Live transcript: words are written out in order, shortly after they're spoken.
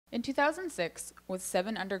In 2006, with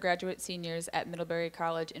 7 undergraduate seniors at Middlebury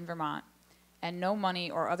College in Vermont, and no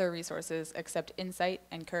money or other resources except insight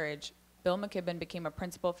and courage, Bill MCkibben became a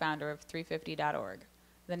principal founder of 350.org,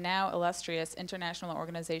 the now illustrious international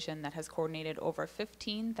organization that has coordinated over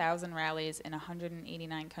 15,000 rallies in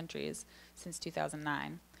 189 countries since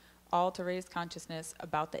 2009, all to raise consciousness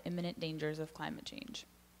about the imminent dangers of climate change.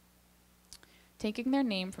 Taking their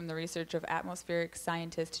name from the research of atmospheric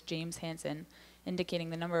scientist James Hansen, indicating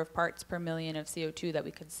the number of parts per million of CO2 that we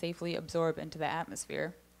could safely absorb into the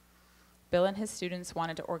atmosphere, Bill and his students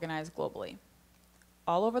wanted to organize globally.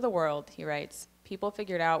 All over the world, he writes, people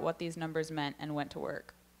figured out what these numbers meant and went to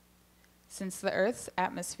work. Since the Earth's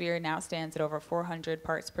atmosphere now stands at over 400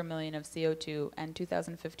 parts per million of CO2 and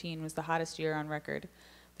 2015 was the hottest year on record,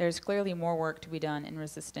 there is clearly more work to be done in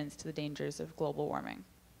resistance to the dangers of global warming.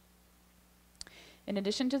 In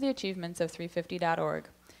addition to the achievements of 350.org,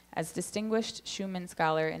 as distinguished Schumann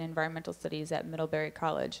Scholar in Environmental Studies at Middlebury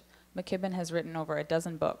College, MCkibben has written over a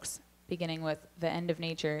dozen books, beginning with The End of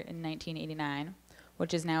Nature in 1989,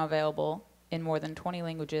 which is now available in more than 20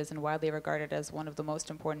 languages and widely regarded as one of the most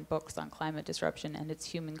important books on climate disruption and its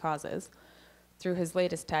human causes, through his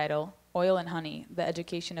latest title, Oil and Honey, The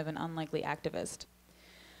Education of an Unlikely Activist.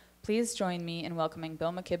 Please join me in welcoming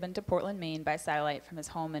Bill MCkibben to Portland, Maine by satellite from his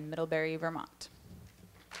home in Middlebury, Vermont.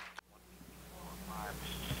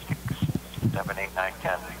 7, 8, 9,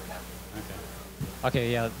 10.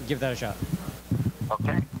 Okay, yeah, give that a shot.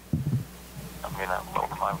 Okay. I'm going to lower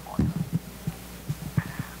my voice.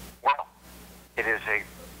 Well, it is a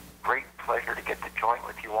great pleasure to get to join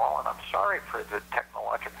with you all, and I'm sorry for the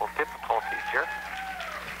technological difficulties here.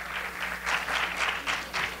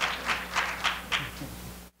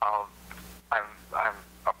 I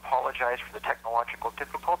apologize for the technological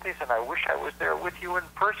difficulties, and I wish I was there with you in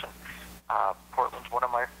person. Portland's one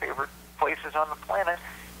of my favorite places on the planet,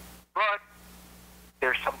 but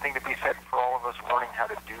there's something to be said for all of us learning how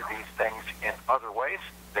to do these things in other ways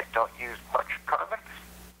that don't use much carbon,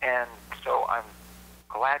 and so I'm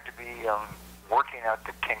glad to be working out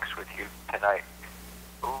the kinks with you tonight.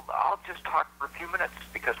 I'll just talk for a few minutes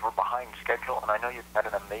because we're behind schedule, and I know you've got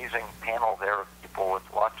an amazing panel there of people with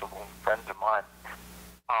lots of friends of mine.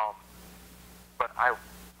 But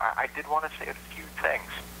I did want to say a few things.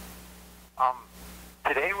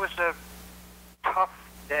 Today was a tough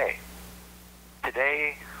day.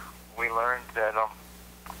 Today we learned that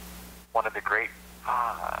one of the great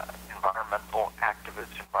environmental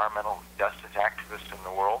activists, environmental justice activists in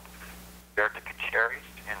the world, Berta Cáceres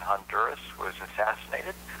in Honduras, was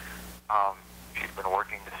assassinated. She's been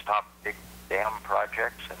working to stop big dam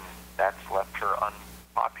projects, and that's left her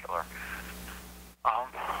unpopular.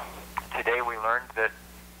 Today we learned that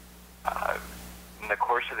in the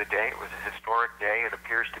course of the day, it was a historic day. It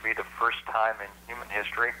appears to be the first time in human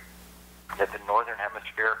history that the northern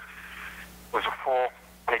hemisphere was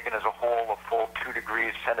taken as a whole, a full 2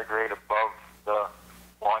 degrees centigrade above the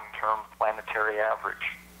long-term planetary average.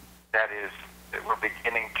 That is, that we're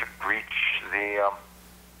beginning to breach the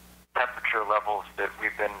temperature levels that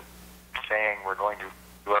we've been saying we're going to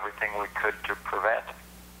do everything we could to prevent.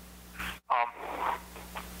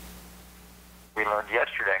 We learned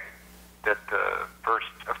yesterday that the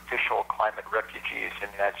first official climate refugees in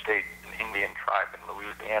the United States, an Indian tribe in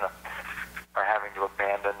Louisiana, are having to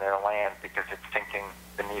abandon their land because it's sinking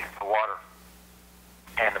beneath the water.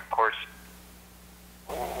 And of course,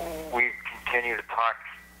 we continue to talk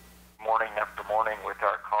morning after morning with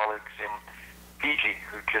our colleagues in Fiji,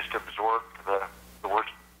 who just absorbed the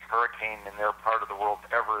worst hurricane in their part of the world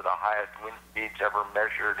ever, the highest wind speeds ever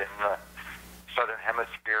measured in the southern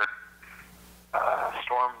hemisphere,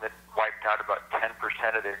 storm that wiped out about 10%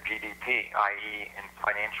 of their GDP, i.e. in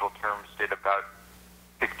financial terms did about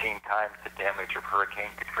 15 times the damage of Hurricane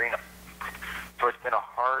Katrina. So it's been a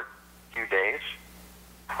hard few days,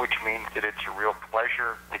 which means that it's a real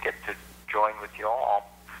pleasure to get to join with you all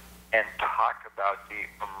and talk about the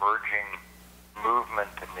emerging movement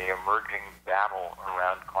and the emerging battle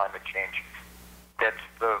around climate change. That's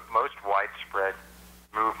the most widespread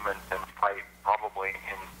movement and fight probably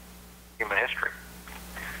in human history.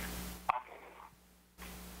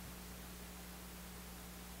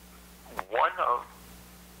 One of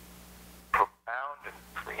profound and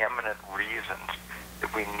preeminent reasons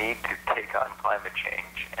that we need to take on climate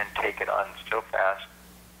change and take it on so fast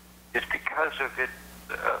is because of its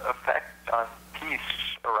effect on peace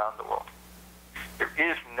around the world. There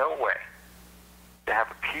is no way to have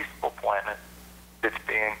a peaceful planet that's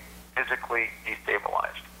being physically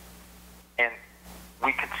destabilized. And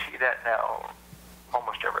we can see that now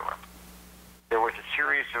almost everywhere. There was a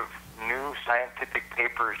series of new scientific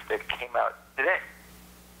papers that came out today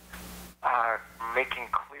making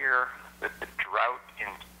clear that the drought in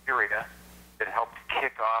Syria that helped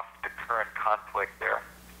kick off the current conflict there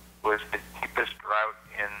was the deepest drought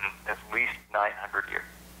in at least 900 years,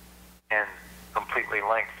 and completely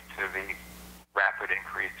linked to the rapid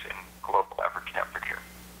increase in global average temperature.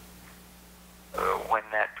 When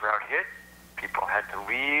that drought hit, people had to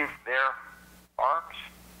leave their farms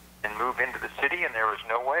and move into the city, and there was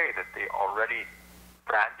no way that the already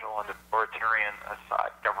fragile and authoritarian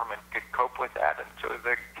Assad government could cope with that, and so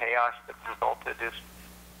the chaos that resulted is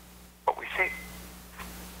what we see.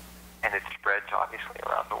 And it spreads, obviously,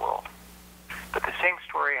 around the world. But the same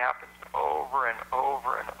story happens over and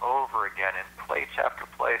over and over again in place after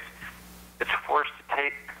place. It's forced to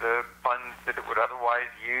take the funds that it would otherwise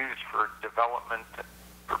use for development,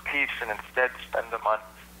 for peace, and instead spend them on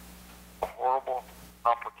horrible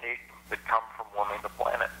complications that come from warming the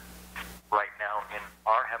planet. Right now in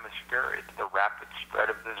our hemisphere, it's the rapid spread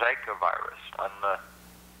of the Zika virus on the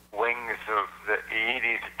wings of the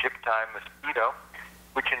Aedes aegypti mosquito,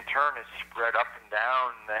 which in turn is spread up and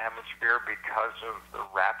down the hemisphere because of the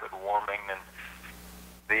rapid warming and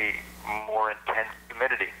the more intense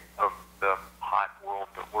humidity of the hot world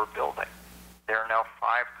that we're building. There are now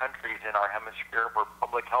 5 countries in our hemisphere where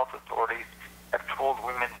public health authorities have told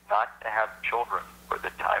women not to have children for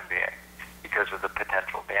the time being because of the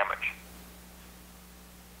potential damage.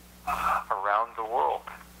 Around the world,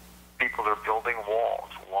 people are building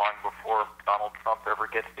walls long before Donald Trump ever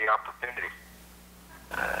gets the opportunity.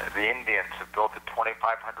 The Indians have built a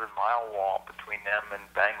 2,500-mile wall between them and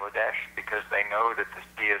Bangladesh because they know that the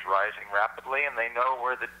sea is rising rapidly, and they know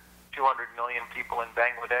where the 200 million people in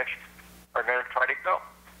Bangladesh are going to try to go.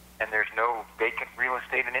 And there's no vacant real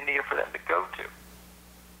estate in India for them to go to.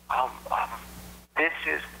 This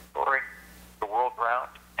is the story the world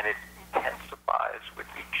around, and it intensifies with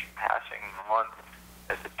each passing month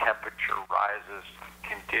as the temperature rises,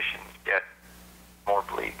 conditions get more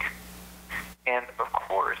bleak. And of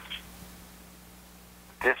course,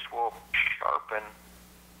 this will sharpen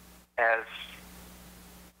as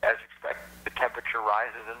expected. The temperature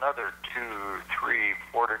rises another 2, 3,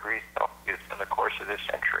 4 degrees Celsius in the course of this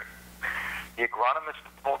century. The agronomists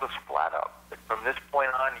have told us flat out that from this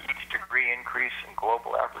point on, each degree increase in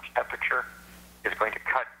global average temperature is going to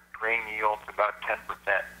cut grain yields about 10%.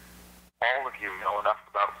 All of you know enough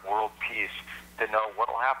about world peace to know what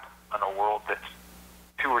will happen on a world that's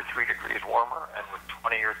 2 or 3 degrees warmer and with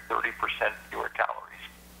 20 or 30% fewer calories.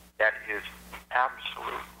 That is an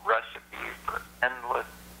absolute recipe for endless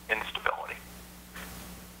instability.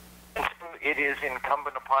 And so it is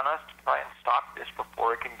incumbent upon us to try and stop this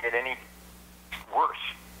before it can get any worse.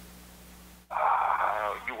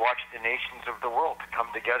 You watch the nations of the world come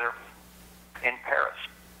together in Paris,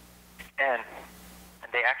 and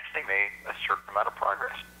they actually made a certain amount of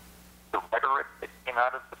progress. The rhetoric that came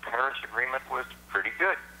out of the Paris Agreement was pretty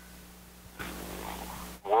good.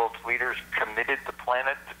 World leaders committed the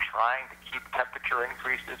planet to trying to keep temperature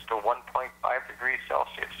increases to 1.5 degrees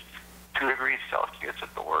Celsius, 2 degrees Celsius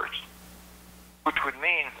at the worst, which would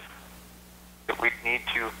mean that we'd need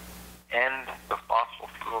to end the fossil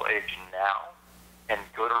fuel age now and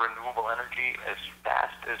go to renewable energy as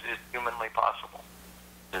fast as is humanly possible.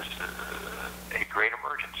 This is a great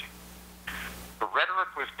emergency. The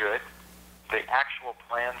rhetoric was good. The actual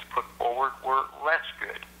plans put forward were less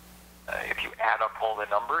good. If you add up all the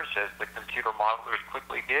numbers, as the computer modelers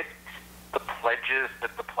quickly did, the pledges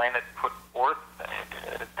that the planet put forth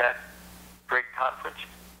at that great conference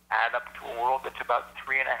add up to a world that's about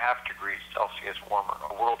 3.5 degrees Celsius warmer,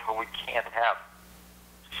 a world where we can't have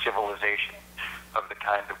civilization of the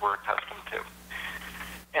kind that we're accustomed to.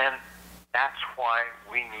 And that's why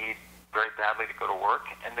we need very badly to go to work.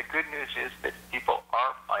 And the good news is that people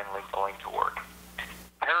are finally going to work.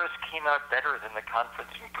 Paris came out better than the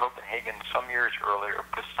conference in Copenhagen some years earlier,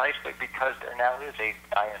 precisely because there now is a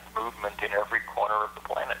giant movement in every corner of the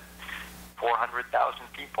planet. 400,000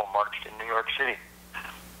 people marched in New York City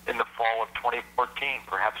in the fall of 2014.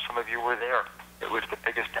 Perhaps some of you were there. It was the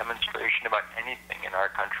biggest demonstration about anything in our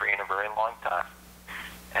country in a very long time.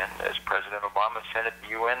 And as President Obama said at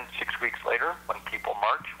the UN 6 weeks later, when people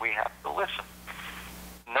march, we have to listen.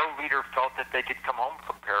 No leader felt that they could come home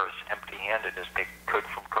from Paris empty-handed as they could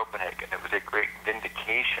from Copenhagen. It was a great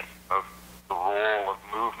vindication of the role of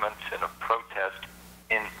movements and of protest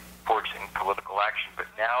in forcing political action. But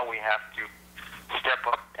now we have to step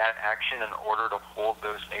up that action in order to hold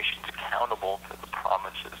those nations accountable to the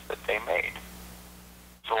promises that they made.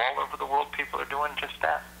 So all over the world, people are doing just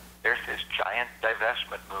that. There's this giant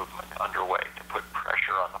divestment movement underway to put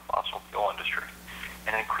pressure on the fossil fuel industry.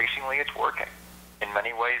 And increasingly it's working. In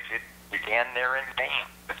many ways, it began there in Maine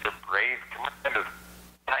with the brave commitment of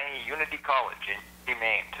tiny Unity College in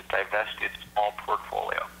Maine to divest its small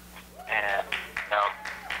portfolio. And now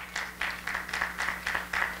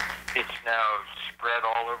it's now spread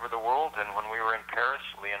all over the world, and when we were in Paris,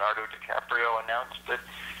 Leonardo DiCaprio announced that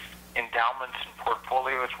endowments and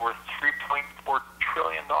portfolios worth $3.4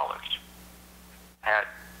 trillion had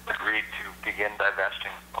agreed to begin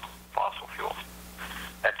divesting of fossil fuels.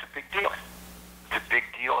 That's a big deal. It's a big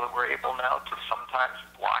deal that we're able now to sometimes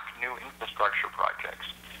block new infrastructure projects,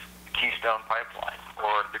 the Keystone Pipeline,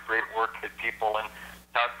 or the great work that people in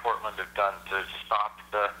South Portland have done to stop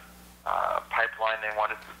the pipeline they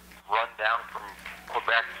wanted to run down from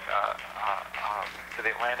Quebec to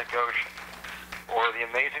the Atlantic Ocean, or the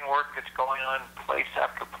amazing work that's going on place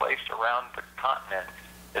after place around the continent.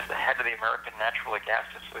 As the head of the American Natural Gas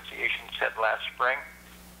Association said last spring,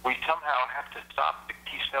 we somehow have to stop the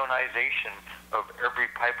Keystoneization of every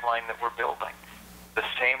pipeline that we're building. The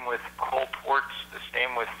same with coal ports, the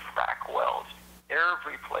same with frack wells.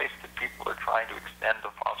 Every place that people are trying to extend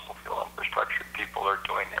the fossil fuel infrastructure, people are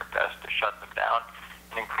doing their best to shut them down.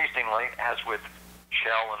 And increasingly, as with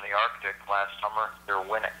Shell in the Arctic last summer, they're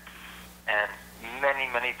winning. And many,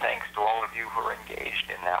 many thanks to all of you who are engaged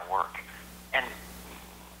in that work. And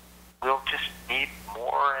we'll just need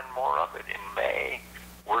more and more of it. In May,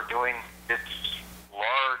 we're doing this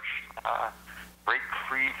large Break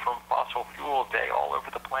Free from Fossil Fuel Day all over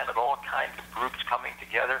the planet, all kinds of groups coming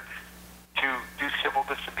together to do civil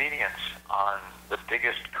disobedience on the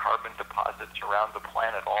biggest carbon deposits around the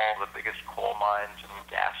planet, all the biggest coal mines and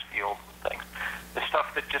gas fields and things, the stuff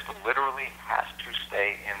that just literally has to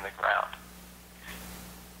stay in the ground.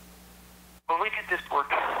 When we did this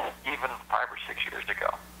work even 5 or 6 years ago,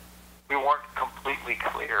 we weren't completely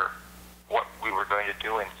clear what we were going to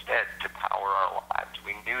do instead to power our lives.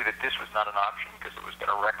 We knew that this was not an option because it was going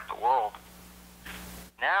to wreck the world.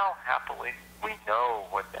 Now, happily, we know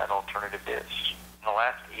what that alternative is. In the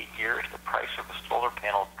last 8 years, the price of a solar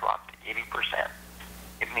panel dropped 80%.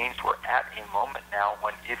 It means we're at a moment now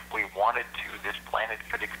when, if we wanted to, this planet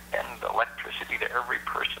could extend electricity to every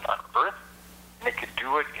person on Earth, and it could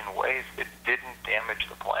do it in ways that didn't damage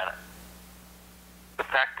the planet. The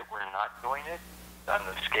fact that we're not doing it on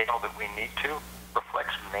the scale that we need to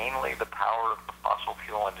reflects mainly the power of the fossil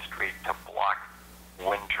fuel industry to block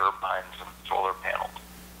wind turbines and solar panels.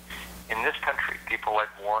 In this country, people like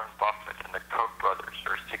Warren Buffett and the Koch brothers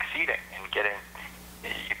are succeeding in getting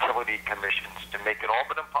utility commissions to make it all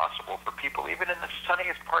but impossible for people, even in the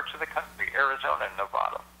sunniest parts of the country, Arizona,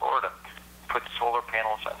 Nevada, Florida, put solar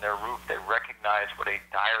panels on their roof. They recognize what a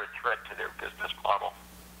dire threat to their business model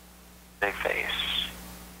they face.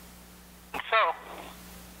 And so,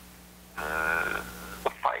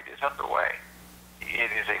 the fight is underway.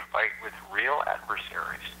 It is a fight with real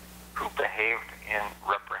adversaries who behaved in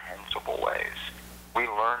reprehensible ways. We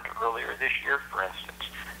learned earlier this year, for instance,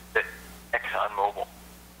 that ExxonMobil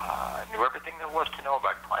knew everything there was to know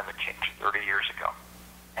about climate change 30 years ago.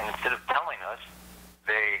 And instead of telling us,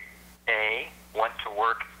 they, A, went to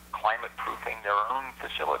work climate-proofing their own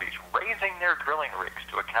facilities, raising their drilling rigs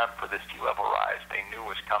to account for the sea level rise they knew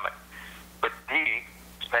was coming. But B,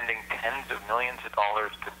 spending tens of millions of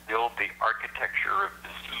dollars to build the architecture of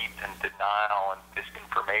deceit and denial and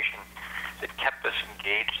disinformation that kept us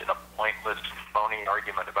engaged in a pointless, phony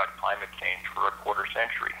argument about climate change for a quarter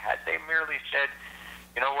century. Had they merely said,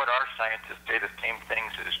 you know what, our scientists say the same things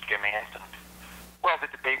as Jim Hansen, well, the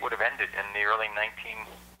debate would have ended in the early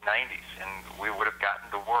 1990s, and we would have gotten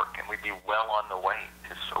to work, and we'd be well on the way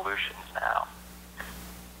to solutions now.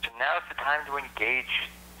 So now is the time to engage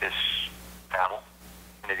this battle,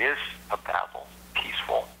 and it is a battle,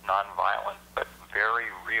 peaceful, nonviolent, but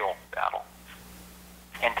very real battle.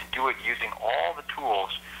 And to do it using all the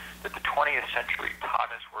tools that the 20th century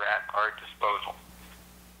taught us were at our disposal.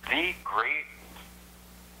 The great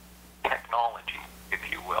technology,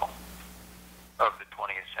 if you will, of the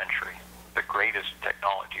 20th century, the greatest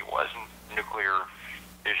technology wasn't nuclear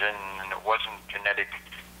fission, and it wasn't genetic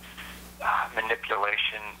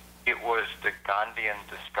manipulation. It was the Gandhian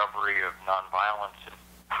discovery of nonviolence, a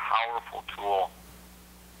powerful tool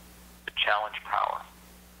to challenge power.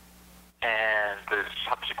 And the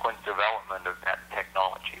subsequent development of that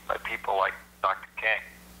technology by people like Dr. King.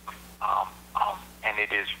 And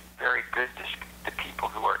it is very good to speak to people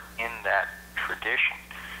who are in that tradition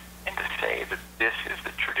and to say that this is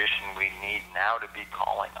the tradition we need now to be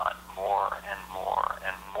calling on more and more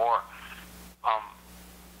and more.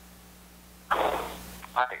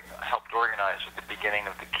 I helped organize at the beginning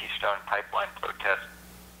of the Keystone Pipeline protest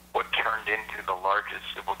what turned into the largest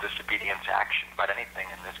civil disobedience action about anything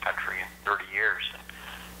in this country in 30 years. And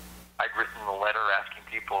I'd written a letter asking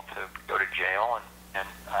people to go to jail, and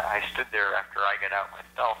I stood there after I got out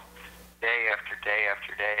myself, day after day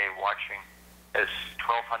after day, watching as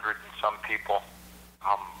 1,200 and some people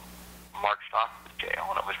marched off the jail,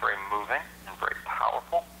 and it was very moving and very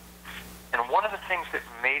powerful. And one of the things that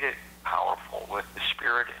made it powerful was the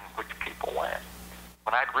spirit in which people went.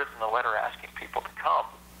 When I'd written the letter asking people to come,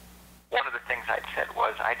 one of the things I'd said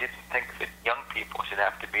was I didn't think that young people should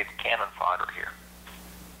have to be the cannon fodder here.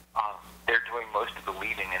 They're doing most of the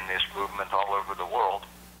leading in this movement all over the world.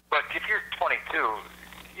 But if you're 22,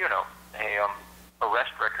 you know, a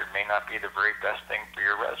arrest record may not be the very best thing for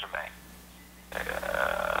your resume.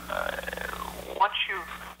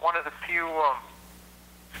 One of the few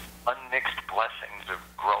unmixed blessings of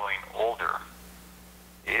growing older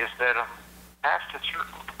is that past a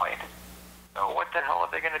certain point, what the hell are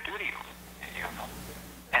they going to do to you?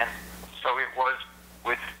 And so it was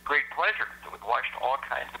with great pleasure that we watched all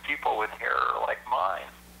kinds of people with hair like mine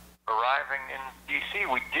arriving in D.C.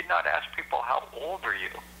 We did not ask people, how old are you?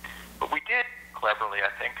 But we did, cleverly, I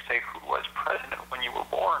think, say who was president when you were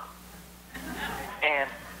born. And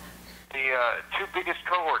the two biggest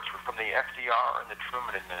cohorts were from the FDR and the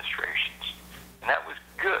Truman administrations. And that was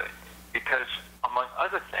good because, among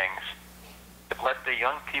other things, it let the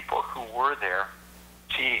young people who were there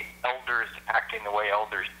see elders acting the way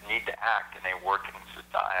elders need to act in a working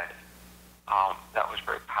society. That was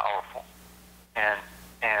very powerful. And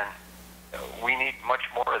we need much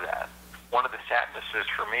more of that. One of the sadnesses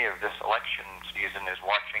for me of this election season is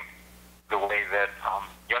watching the way that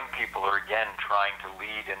young people are again trying to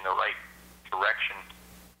lead in the right direction,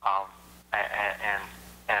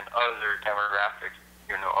 and other demographics,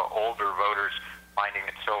 older voters finding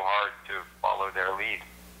it so hard to follow their lead.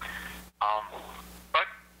 But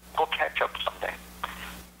we'll catch up someday.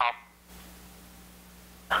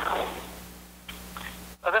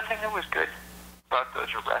 Other thing that was good about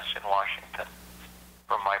those arrests in Washington,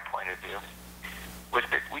 from my point of view, was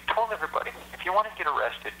that we told everybody, if you want to get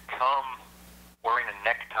arrested, come wearing a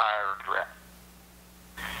necktie or a dress.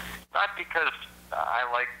 Not because I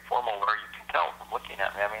like formal wear, you can tell from looking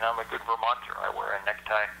at me. I mean, I'm a good Vermonter. I wear a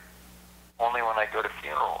necktie only when I go to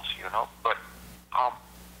funerals, But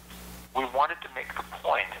we wanted to make the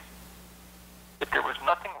point that there was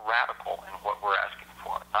nothing radical in what we're asking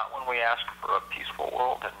for. Not when we ask for a peaceful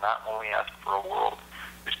world, and not when we ask for a world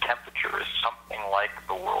whose temperature is something like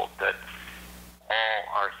the world that all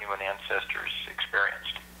our human ancestors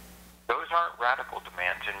experienced. Those aren't radical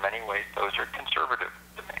demands. In many ways, those are conservative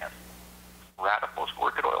demands. Radicals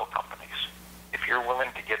work at oil companies. If you're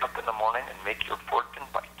willing to get up in the morning and make your fortune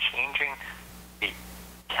by changing the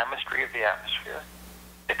chemistry of the atmosphere,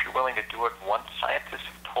 if you're willing to do it once scientists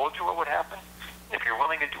have told you what would happen, if you're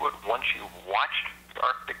willing to do it once you've watched the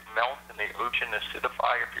Arctic melt and the ocean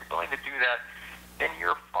acidify, if you're willing to do that, then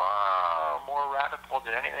you're far more radical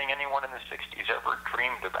than anything anyone in the 60s ever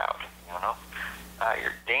dreamed about,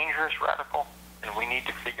 You're dangerous radical, and we need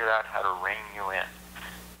to figure out how to rein you in.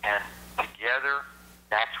 And together,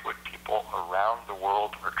 that's what people around the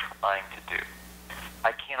world are trying to do.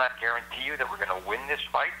 I cannot guarantee you that we're going to win this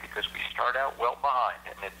fight because we start out well behind,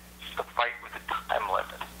 and it's a fight with a time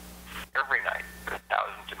limit. Every night, there are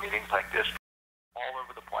thousands of meetings like this all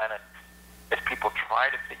over the planet as people try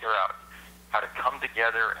to figure out how to come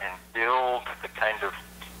together and build the kind of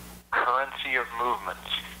currency of movements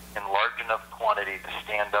in large enough quantity to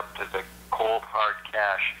stand up to the cold, hard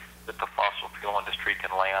cash that the fossil fuel industry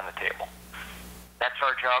can lay on the table. That's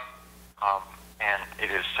our job, and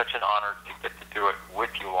it is such an honor to get to do it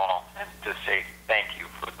with you all and to say thank you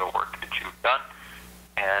for the work that you've done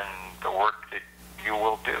and the work that you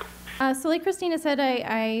will do. So like Christina said,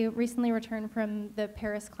 I recently returned from the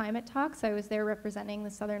Paris climate talks. I was there representing the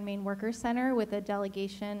Southern Maine Workers Center with a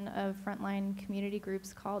delegation of frontline community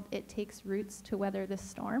groups called It Takes Roots to Weather the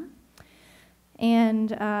Storm. And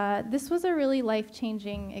this was a really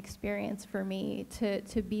life-changing experience for me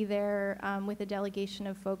to be there with a delegation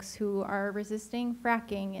of folks who are resisting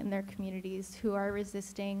fracking in their communities, who are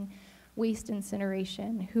resisting waste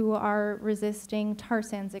incineration, who are resisting tar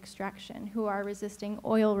sands extraction, who are resisting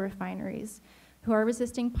oil refineries, who are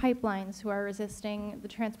resisting pipelines, who are resisting the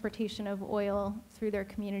transportation of oil through their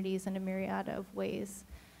communities in a myriad of ways.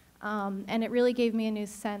 And it really gave me a new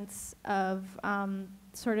sense of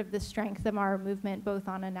sort of the strength of our movement, both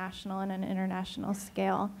on a national and an international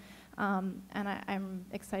scale. And I'm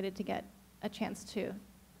excited to get a chance to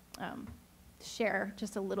share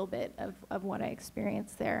just a little bit of what I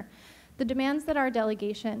experienced there. The demands that our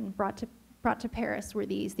delegation brought to Paris were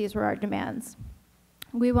these. These were our demands.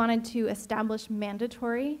 We wanted to establish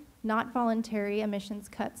mandatory, not voluntary emissions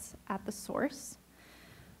cuts at the source.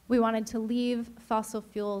 We wanted to leave fossil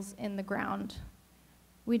fuels in the ground.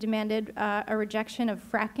 We demanded a rejection of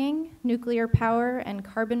fracking, nuclear power, and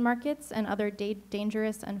carbon markets, and other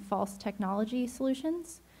dangerous and false technology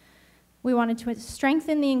solutions. We wanted to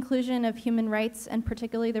strengthen the inclusion of human rights, and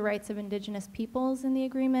particularly the rights of indigenous peoples in the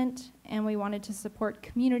agreement, and we wanted to support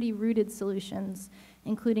community-rooted solutions,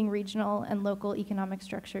 including regional and local economic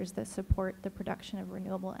structures that support the production of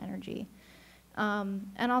renewable energy.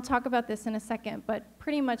 And I'll talk about this in a second, but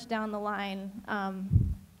pretty much down the line,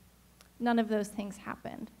 none of those things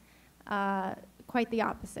happened. Quite the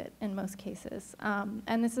opposite in most cases.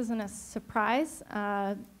 And this isn't a surprise,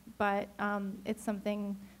 but it's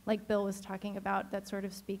something like Bill was talking about that sort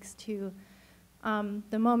of speaks to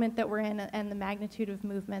the moment that we're in and the magnitude of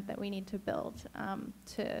movement that we need to build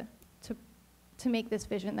to make this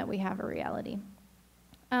vision that we have a reality.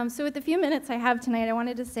 So with the few minutes I have tonight, I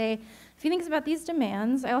wanted to say a few things about these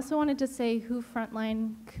demands. I also wanted to say who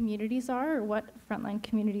frontline communities are, or what frontline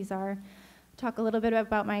communities are. Talk a little bit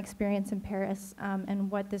about my experience in Paris and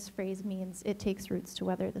what this phrase means, it takes roots to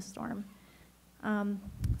weather the storm.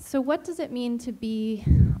 So what does it mean to be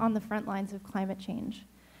on the front lines of climate change?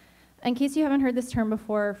 In case you haven't heard this term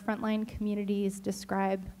before, frontline communities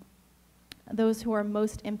describe those who are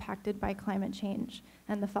most impacted by climate change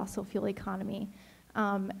and the fossil fuel economy.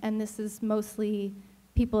 And this is mostly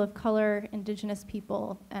people of color, indigenous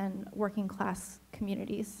people, and working class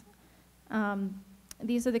communities.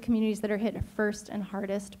 These are the communities that are hit first and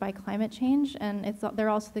hardest by climate change, and they're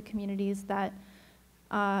also the communities that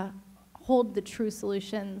hold the true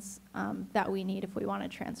solutions that we need if we want to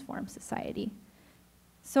transform society.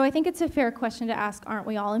 So I think it's a fair question to ask, aren't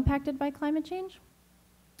we all impacted by climate change?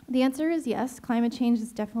 The answer is yes. Climate change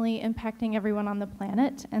is definitely impacting everyone on the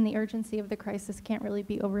planet, and the urgency of the crisis can't really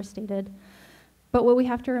be overstated. But what we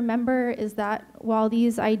have to remember is that while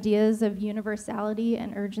these ideas of universality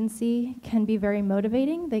and urgency can be very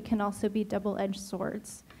motivating, they can also be double-edged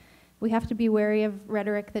swords. We have to be wary of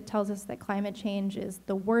rhetoric that tells us that climate change is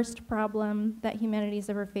the worst problem that humanity's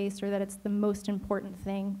ever faced, or that it's the most important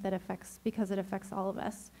thing that because it affects all of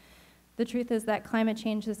us. The truth is that climate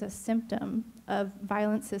change is a symptom of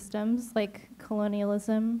violent systems like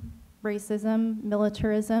colonialism, racism,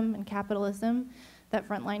 militarism, and capitalism that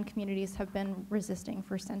frontline communities have been resisting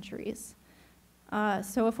for centuries.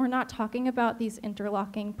 So if we're not talking about these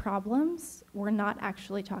interlocking problems, we're not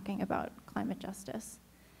actually talking about climate justice.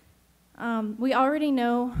 We already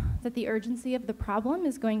know that the urgency of the problem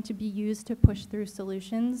is going to be used to push through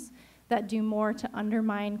solutions that do more to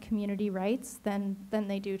undermine community rights than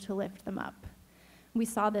they do to lift them up. We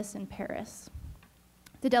saw this in Paris.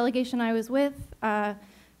 The delegation I was with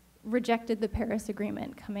rejected the Paris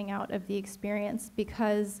Agreement coming out of the experience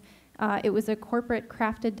because it was a corporate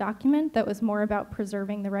crafted document that was more about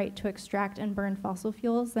preserving the right to extract and burn fossil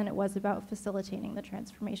fuels than it was about facilitating the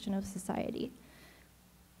transformation of society.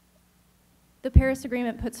 The Paris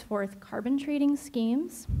Agreement puts forth carbon trading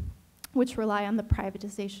schemes which rely on the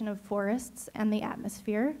privatization of forests and the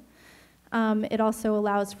atmosphere. It also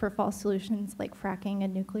allows for false solutions like fracking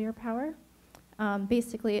and nuclear power.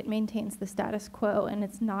 Basically, it maintains the status quo, and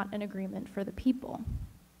it's not an agreement for the people.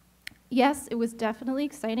 Yes, it was definitely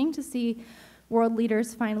exciting to see world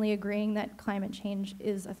leaders finally agreeing that climate change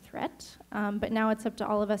is a threat, but now it's up to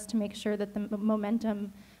all of us to make sure that the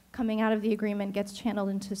momentum coming out of the agreement gets channeled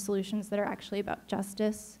into solutions that are actually about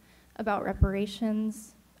justice, about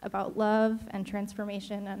reparations, about love and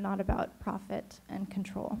transformation, and not about profit and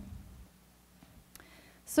control.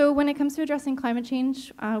 So when it comes to addressing climate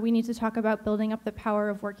change, we need to talk about building up the power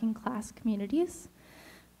of working class communities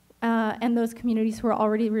and those communities who are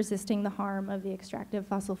already resisting the harm of the extractive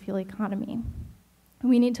fossil fuel economy.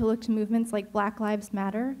 We need to look to movements like Black Lives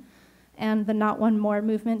Matter and the Not One More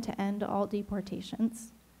movement to end all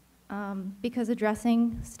deportations. Because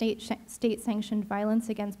addressing state-sanctioned violence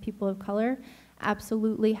against people of color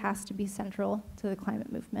absolutely has to be central to the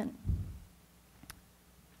climate movement.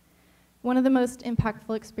 One of the most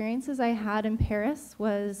impactful experiences I had in Paris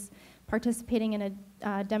was participating in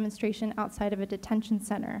a demonstration outside of a detention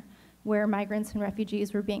center where migrants and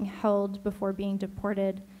refugees were being held before being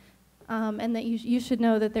deported. And that you should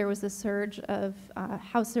know that there was a surge of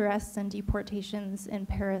house arrests and deportations in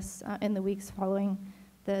Paris in the weeks following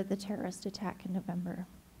the terrorist attack in November.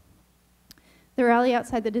 The rally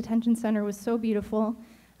outside the detention center was so beautiful.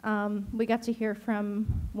 We got to hear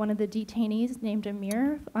from one of the detainees named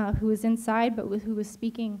Amir, who was inside, but who was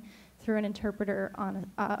speaking through an interpreter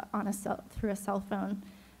through a cell phone.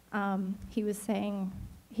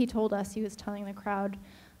 He told us, he was telling the crowd,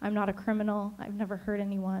 "I'm not a criminal, I've never hurt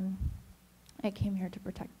anyone. I came here to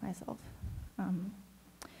protect myself."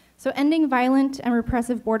 So ending violent and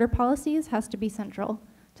repressive border policies has to be central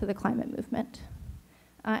to the climate movement.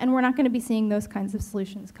 And we're not going to be seeing those kinds of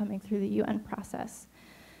solutions coming through the UN process.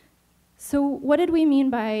 So what did we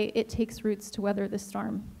mean by it takes roots to weather the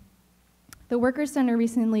storm? The Workers' Center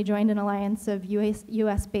recently joined an alliance of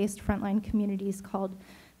US-based frontline communities called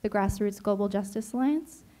the Grassroots Global Justice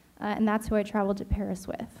Alliance, and that's who I traveled to Paris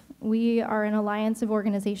with. We are an alliance of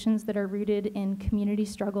organizations that are rooted in community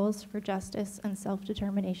struggles for justice and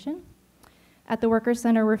self-determination. At the Workers'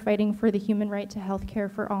 Center, we're fighting for the human right to health care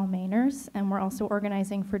for all Mainers, and we're also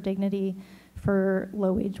organizing for dignity for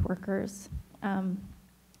low-wage workers.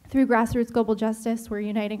 Through Grassroots Global Justice, we're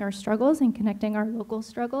uniting our struggles and connecting our local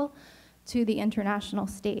struggle to the international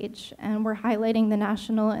stage. And we're highlighting the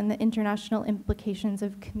national and the international implications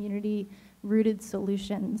of community-rooted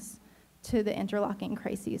solutions to the interlocking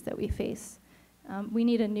crises that we face. We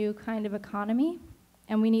need a new kind of economy,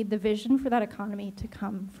 and we need the vision for that economy to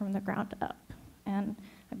come from the ground up. And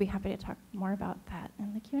I'd be happy to talk more about that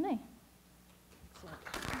in the Q&A.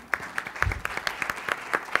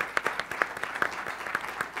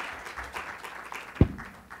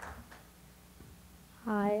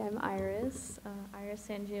 Hi, I'm Iris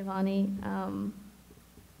SanGiovanni,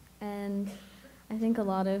 and I think a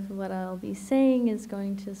lot of what I'll be saying is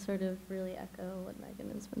going to sort of really echo what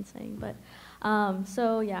Megan has been saying. But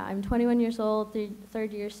so yeah, I'm 21 years old,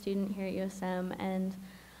 third year student here at USM, and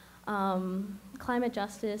climate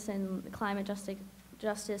justice and climate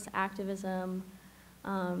justice activism,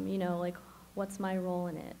 you know, like what's my role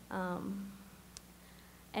in it?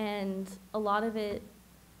 And a lot of it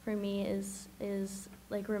for me is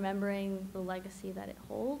like remembering the legacy that it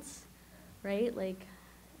holds, right? Like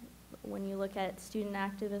when you look at student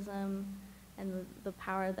activism and the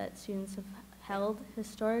power that students have held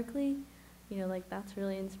historically, you know, like that's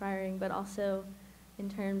really inspiring, but also in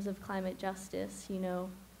terms of climate justice, you know,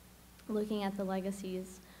 looking at the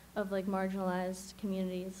legacies of like marginalized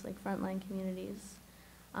communities, like frontline communities.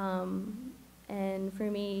 And for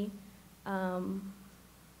me,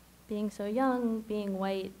 being so young, being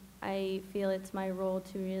white, I feel it's my role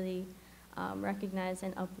to really recognize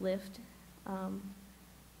and uplift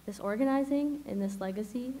this organizing and this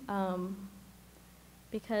legacy,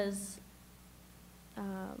 because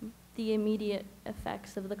the immediate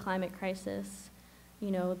effects of the climate crisis, you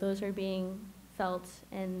know, those are being felt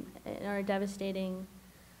and are devastating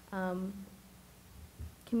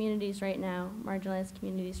communities right now, marginalized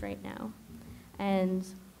communities right now. And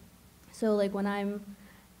so like when I'm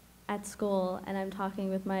at school and I'm talking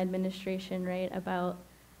with my administration, right, about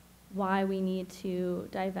why we need to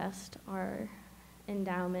divest our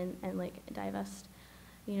endowment and like divest,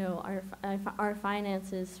 you know, our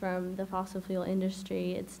finances from the fossil fuel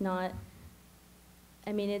industry, it's not,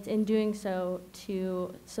 I mean, it's in doing so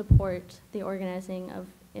to support the organizing of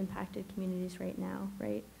impacted communities right now,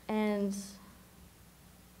 right? And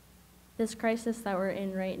this crisis that we're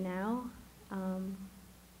in right now,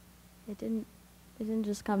 it didn't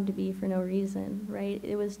just come to be for no reason, right?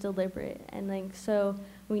 It was deliberate, and like so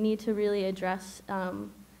we need to really address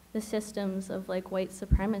the systems of like white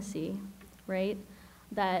supremacy, right?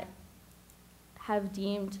 That have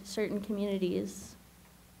deemed certain communities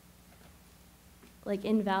like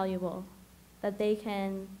invaluable, that they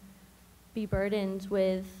can be burdened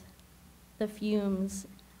with the fumes,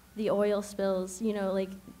 the oil spills, you know,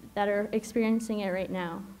 like that are experiencing it right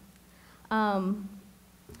now.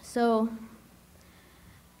 So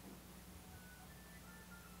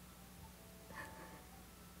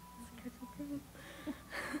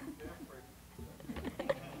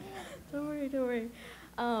don't worry.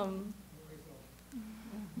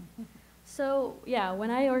 So yeah,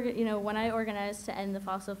 when I organized to end the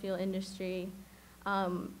fossil fuel industry,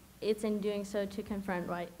 it's in doing so to confront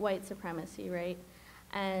white supremacy, right?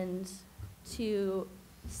 And to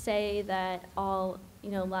say that all,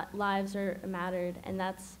 you know, lives are mattered, and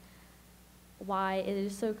that's why it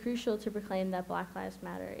is so crucial to proclaim that Black Lives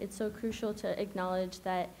Matter. It's so crucial to acknowledge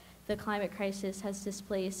that the climate crisis has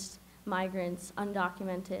displaced migrants,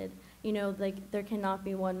 undocumented. You know, like there cannot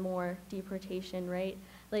be one more deportation, right?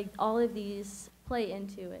 Like all of these play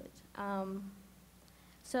into it.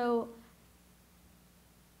 So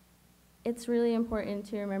it's really important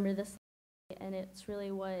to remember this, and it's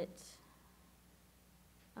really what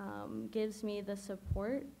gives me the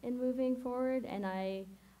support in moving forward, and I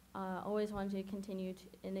always want to continue to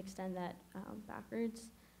and extend that backwards.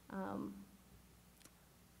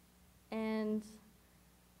 And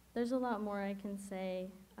there's a lot more I can say,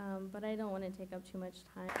 but I don't want to take up too much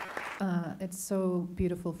time. It's so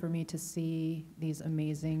beautiful for me to see these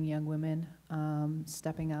amazing young women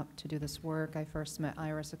stepping up to do this work. I first met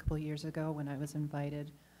Iris a couple of years ago when I was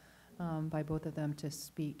invited by both of them to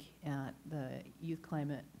speak at the Youth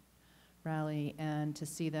Climate Rally, and to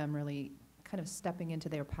see them really kind of stepping into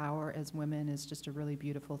their power as women is just a really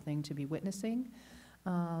beautiful thing to be witnessing.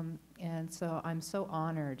 And so I'm so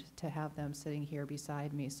honored to have them sitting here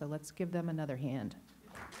beside me. So let's give them another hand.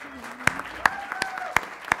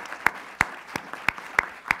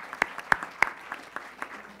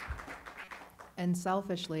 And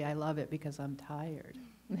selfishly, I love it because I'm tired.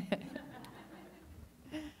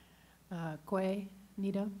 Kwe,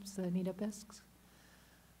 Nita, sa Nita Pisks.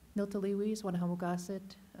 Niltaliwis,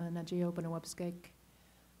 Wanahamugasit, Najio Banawabskek,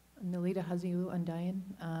 Nalita Haziu Undayan.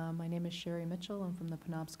 My name is Sherry Mitchell. I'm from the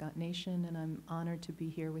Penobscot Nation, and I'm honored to be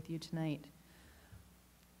here with you tonight.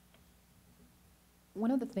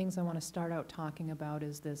 One of the things I want to start out talking about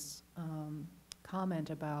is this comment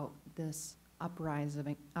about this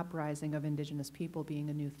uprising of Indigenous people being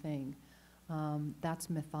a new thing. That's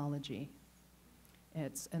mythology.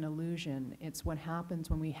 It's an illusion. It's what happens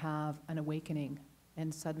when we have an awakening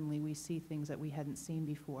and suddenly we see things that we hadn't seen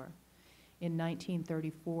before. In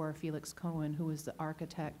 1934, Felix Cohen, who was the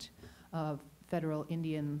architect of federal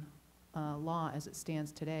Indian law as it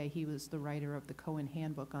stands today, he was the writer of the Cohen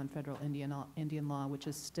Handbook on Federal Indian Law, which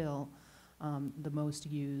is still the most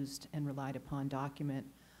used and relied upon document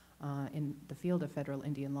in the field of federal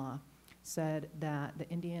Indian law, said that the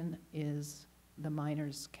Indian is the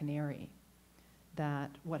miner's canary,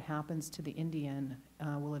 that what happens to the Indian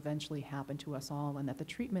will eventually happen to us all, and that the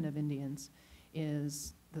treatment of Indians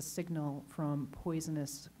is the signal from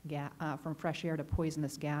from fresh air to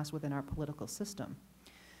poisonous gas within our political system.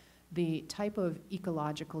 The type of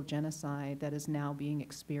ecological genocide that is now being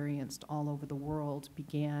experienced all over the world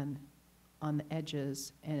began on the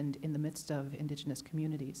edges and in the midst of Indigenous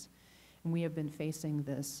communities. And we have been facing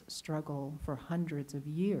this struggle for hundreds of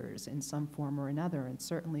years in some form or another, and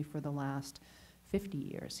certainly for the last 50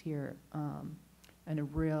 years here in a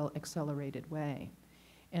real accelerated way.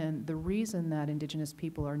 And the reason that Indigenous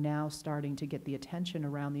people are now starting to get the attention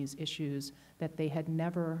around these issues that they had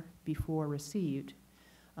never before received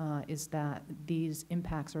is that these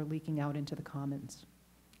impacts are leaking out into the commons,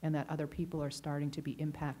 and that other people are starting to be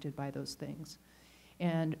impacted by those things.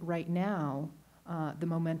 And right now, the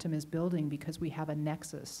momentum is building because we have a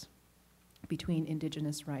nexus between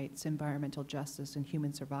Indigenous rights, environmental justice, and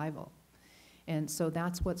human survival. And so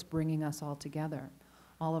that's what's bringing us all together.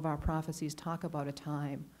 All of our prophecies talk about a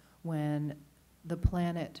time when the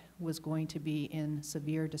planet was going to be in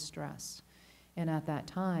severe distress. And at that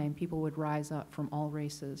time, people would rise up from all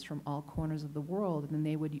races, from all corners of the world, and then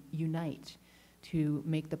they would unite to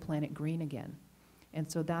make the planet green again. And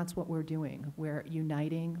so that's what we're doing. We're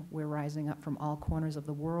uniting, we're rising up from all corners of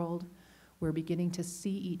the world. We're beginning to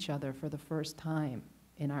see each other for the first time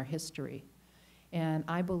in our history. And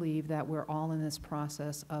I believe that we're all in this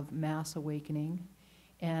process of mass awakening.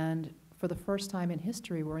 And for the first time in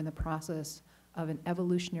history, we're in the process of an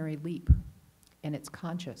evolutionary leap, and it's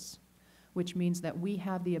conscious, which means that we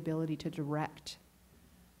have the ability to direct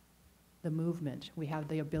the movement. We have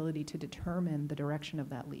the ability to determine the direction of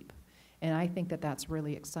that leap. And I think that that's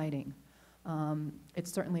really exciting.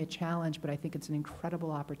 It's certainly a challenge, but I think it's an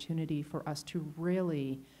incredible opportunity for us to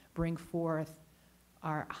really bring forth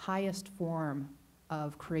our highest form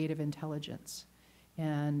of creative intelligence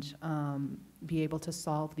and be able to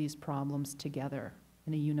solve these problems together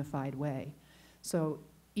in a unified way. So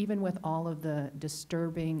even with all of the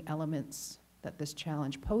disturbing elements that this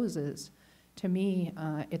challenge poses, to me,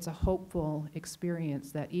 it's a hopeful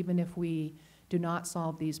experience that even if we do not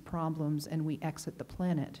solve these problems and we exit the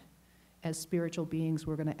planet, as spiritual beings,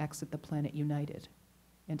 we're going to exit the planet united.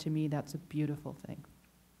 And to me, that's a beautiful thing.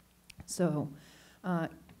 So,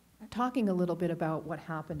 talking a little bit about what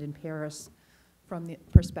happened in Paris from the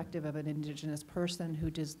perspective of an Indigenous person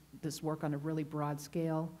who does this work on a really broad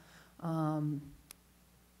scale,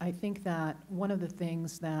 I think that one of the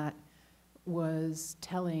things that was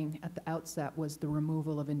telling at the outset was the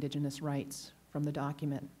removal of Indigenous rights from the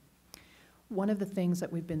document. One of the things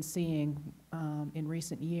that we've been seeing in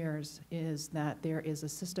recent years is that there is a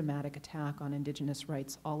systematic attack on Indigenous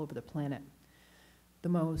rights all over the planet. The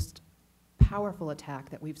most powerful attack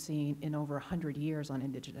that we've seen in over 100 years on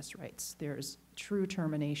Indigenous rights. There's true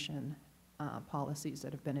termination policies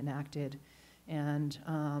that have been enacted and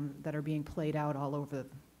that are being played out all over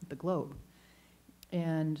the globe.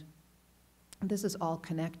 And this is all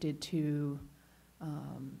connected to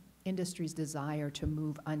industry's desire to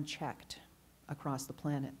move unchecked across the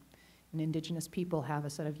planet. And Indigenous people have a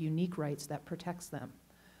set of unique rights that protects them,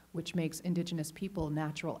 which makes Indigenous people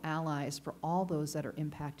natural allies for all those that are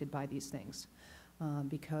impacted by these things.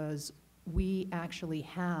 Because we actually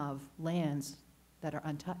have lands that are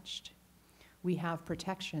untouched. We have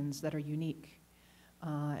protections that are unique.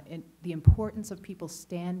 And the importance of people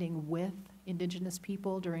standing with Indigenous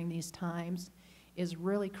people during these times is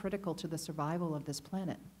really critical to the survival of this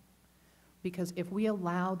planet. Because if we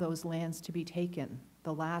allow those lands to be taken,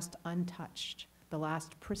 the last untouched, the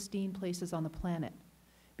last pristine places on the planet,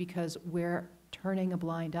 because we're turning a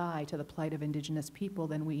blind eye to the plight of Indigenous people,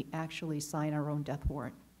 then we actually sign our own death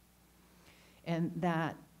warrant. And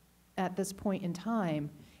that at this point in time,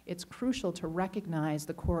 it's crucial to recognize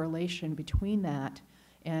the correlation between that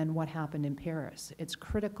and what happened in Paris. It's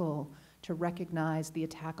critical to recognize the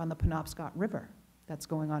attack on the Penobscot River that's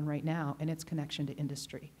going on right now and its connection to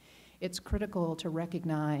industry. It's critical to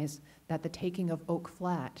recognize that the taking of Oak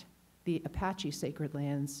Flat, the Apache sacred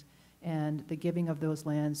lands, and the giving of those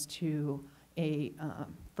lands to a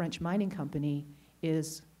French mining company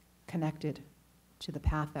is connected to the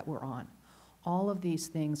path that we're on. All of these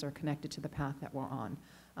things are connected to the path that we're on.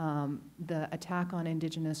 The attack on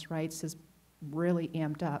Indigenous rights has really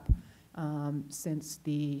amped up since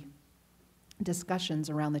the discussions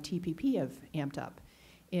around the TPP have amped up.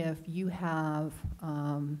 If you have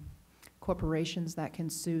corporations that can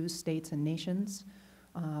sue states and nations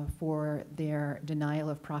for their denial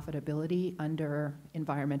of profitability under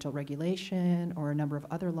environmental regulation or a number of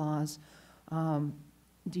other laws,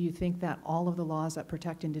 do you think that all of the laws that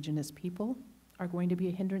protect Indigenous people are going to be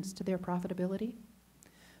a hindrance to their profitability?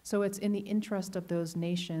 So it's in the interest of those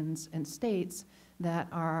nations and states that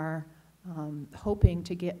are hoping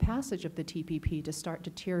to get passage of the TPP to start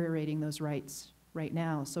deteriorating those rights right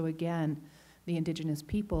now. So again, the Indigenous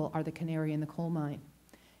people are the canary in the coal mine.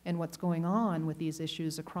 And what's going on with these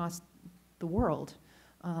issues across the world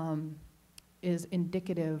is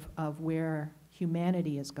indicative of where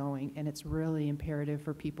humanity is going, and it's really imperative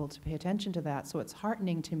for people to pay attention to that. So it's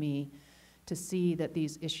heartening to me to see that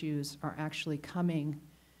these issues are actually coming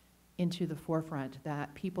into the forefront,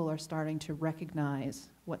 that people are starting to recognize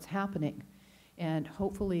what's happening. And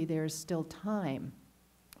hopefully there's still time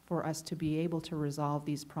for us to be able to resolve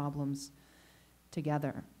these problems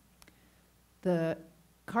together. The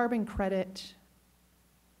carbon credit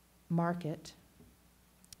market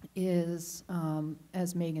is,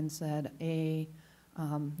 as Megan said, a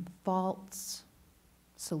false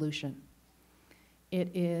solution.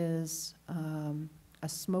 It is a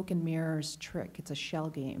smoke and mirrors trick. It's a shell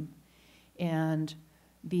game. And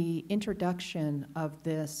the introduction of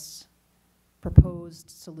this proposed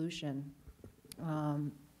solution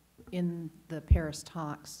in the Paris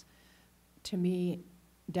talks, to me,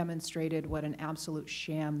 demonstrated what an absolute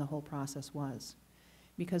sham the whole process was.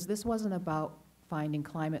 Because this wasn't about finding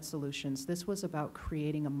climate solutions. This was about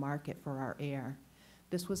creating a market for our air.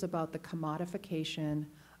 This was about the commodification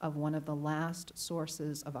of one of the last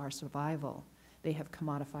sources of our survival. They have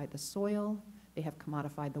commodified the soil, they have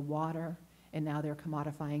commodified the water, and now they're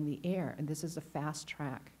commodifying the air. And this is a fast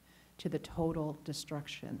track to the total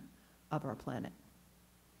destruction of our planet.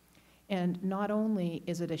 And not only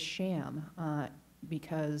is it a sham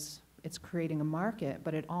because it's creating a market,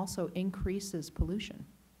 but it also increases pollution.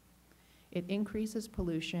 It increases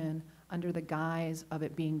pollution under the guise of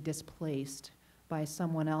it being displaced by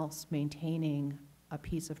someone else maintaining a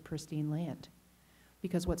piece of pristine land.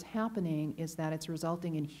 Because what's happening is that it's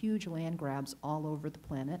resulting in huge land grabs all over the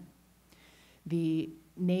planet. The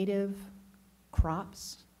native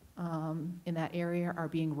crops in that area are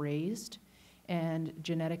being raised, and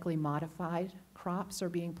genetically modified crops are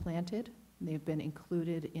being planted. They've been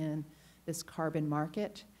included in this carbon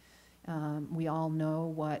market. We all know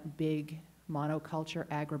what big monoculture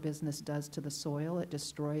agribusiness does to the soil. It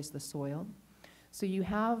destroys the soil. So you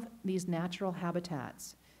have these natural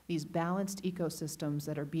habitats, these balanced ecosystems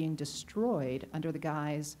that are being destroyed under the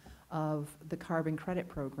guise of the carbon credit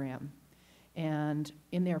program. And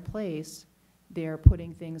in their place, they're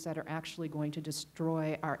putting things that are actually going to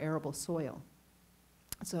destroy our arable soil.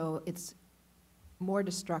 So it's more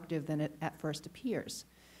destructive than it at first appears.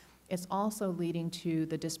 It's also leading to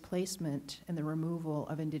the displacement and the removal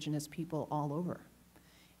of Indigenous people all over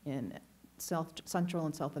in Central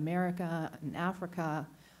and South America, in Africa,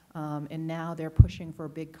 and now they're pushing for a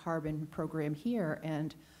big carbon program here.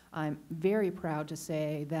 And I'm very proud to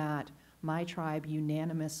say that my tribe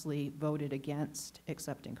unanimously voted against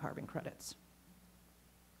accepting carbon credits.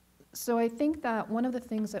 So I think that one of the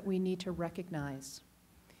things that we need to recognize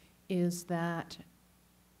is that,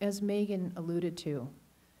 as Megan alluded to,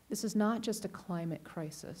 this is not just a climate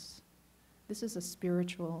crisis. This is a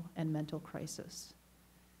spiritual and mental crisis.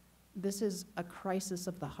 This is a crisis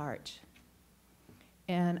of the heart.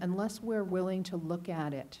 And unless we're willing to look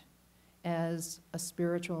at it as a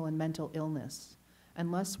spiritual and mental illness,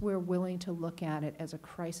 unless we're willing to look at it as a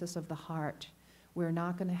crisis of the heart, we're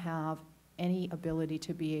not going to have any ability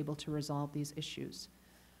to be able to resolve these issues.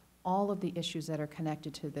 All of the issues that are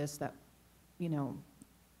connected to this that, you know,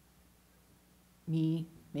 me,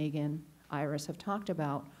 Megan, Iris have talked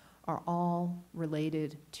about are all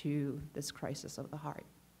related to this crisis of the heart.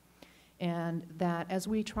 And that as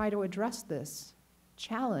we try to address this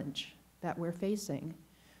challenge that we're facing,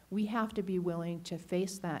 we have to be willing to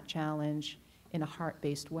face that challenge in a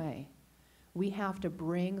heart-based way. We have to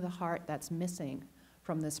bring the heart that's missing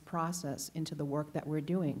from this process into the work that we're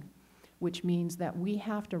doing, which means that we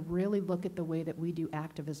have to really look at the way that we do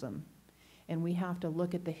activism, and we have to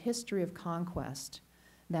look at the history of conquest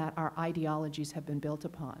that our ideologies have been built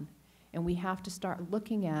upon. And we have to start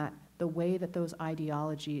looking at the way that those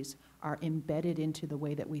ideologies are embedded into the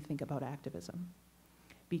way that we think about activism.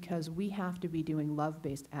 Because we have to be doing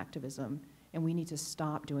love-based activism, and we need to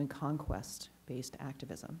stop doing conquest-based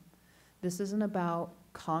activism. This isn't about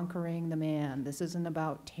conquering the man. This isn't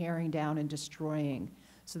about tearing down and destroying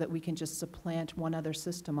so that we can just supplant one other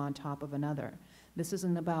system on top of another. This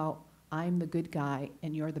isn't about, I'm the good guy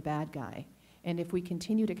and you're the bad guy. And if we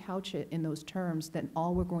continue to couch it in those terms, then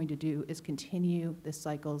all we're going to do is continue the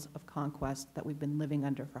cycles of conquest that we've been living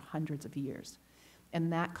under for hundreds of years.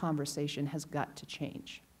 And that conversation has got to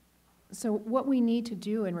change. So what we need to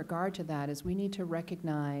do in regard to that is we need to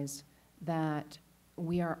recognize that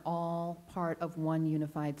we are all part of one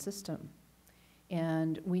unified system.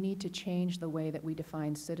 And we need to change the way that we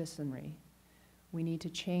define citizenry. We need to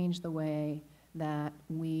change the way that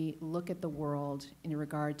we look at the world in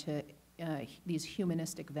regard to these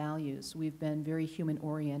humanistic values. We've been very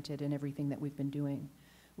human-oriented in everything that we've been doing.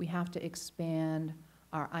 We have to expand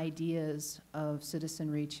our ideas of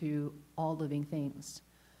citizenry to all living things.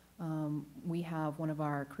 We have one of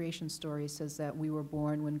our creation stories says that we were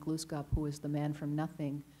born when Glooskap, who is the man from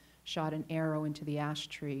nothing, shot an arrow into the ash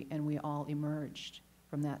tree, and we all emerged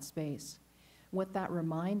from that space. What that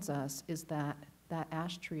reminds us is that that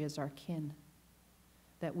ash tree is our kin,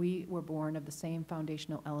 that we were born of the same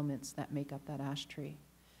foundational elements that make up that ash tree.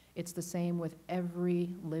 It's the same with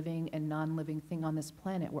every living and non-living thing on this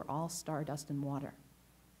planet. We're all stardust and water.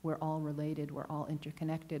 We're all related. We're all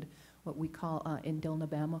interconnected. What we call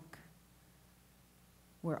Indilnabamuk.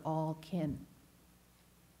 We're all kin.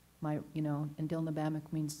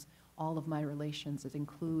 Indilnabamuk means all of my relations. It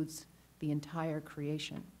includes the entire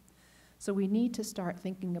creation. So we need to start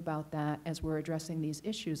thinking about that as we're addressing these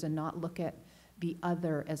issues and not look at the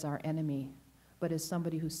other as our enemy, but as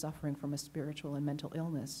somebody who's suffering from a spiritual and mental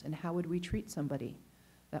illness. And how would we treat somebody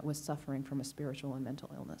that was suffering from a spiritual and mental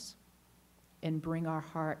illness? And bring our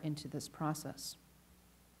heart into this process.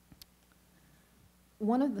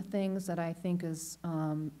 One of the things that I think is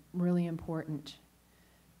really important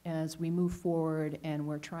as we move forward and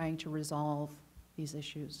we're trying to resolve these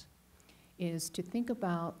issues is to think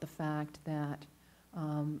about the fact that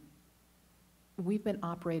we've been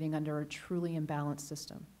operating under a truly imbalanced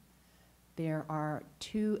system. There are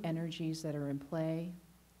two energies that are in play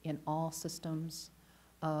in all systems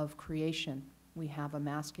of creation. We have a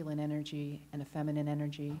masculine energy and a feminine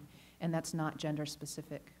energy, and that's not gender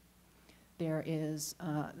specific. There is,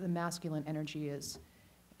 the masculine energy is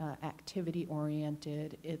activity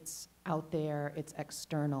oriented, it's out there, it's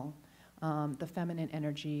external. The feminine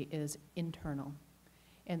energy is internal.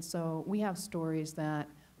 And so we have stories that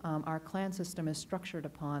our clan system is structured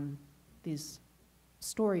upon these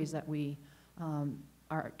stories that we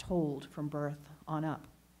are told from birth on up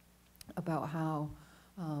about how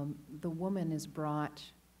the woman is brought,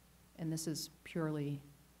 and this is purely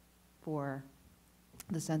for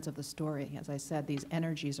the sense of the story. As I said, these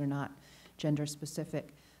energies are not gender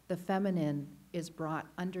specific. The feminine is brought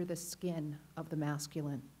under the skin of the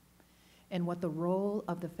masculine. And what the role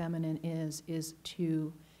of the feminine is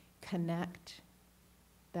to connect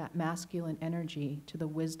that masculine energy to the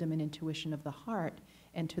wisdom and intuition of the heart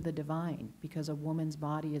and to the divine, because a woman's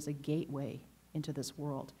body is a gateway into this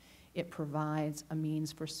world. It provides a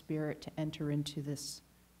means for spirit to enter into this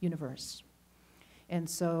universe. And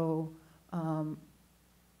so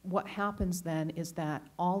what happens then is that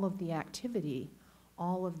all of the activity,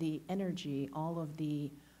 all of the energy, all of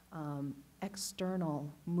the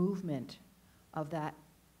external movement of that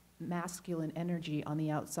masculine energy on the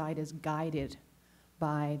outside is guided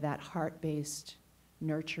by that heart-based,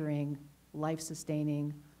 nurturing,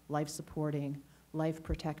 life-sustaining, life-supporting,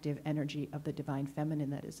 life-protective energy of the divine feminine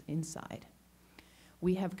that is inside.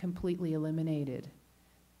 We have completely eliminated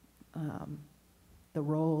the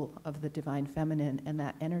role of the divine feminine and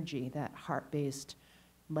that energy, that heart-based,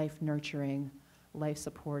 life-nurturing,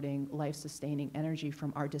 life-supporting, life-sustaining energy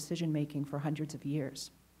from our decision-making for hundreds of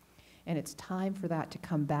years. And it's time for that to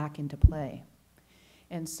come back into play.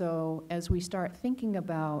 And so as we start thinking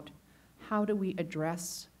about how do we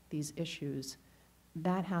address these issues,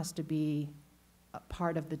 that has to be a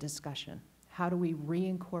part of the discussion. How do we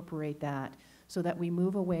reincorporate that so that we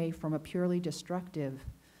move away from a purely destructive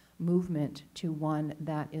movement to one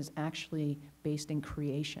that is actually based in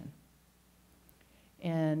creation?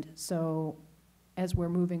 And so as we're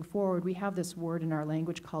moving forward, we have this word in our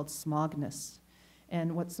language called smogness.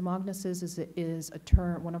 And what smogness is it is a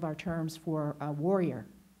term, one of our terms for a warrior.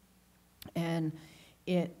 And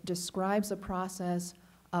it describes a process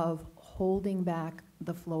of holding back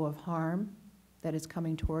the flow of harm that is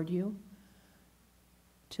coming toward you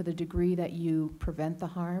to the degree that you prevent the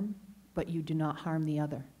harm, but you do not harm the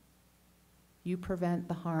other. You prevent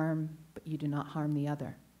the harm, but you do not harm the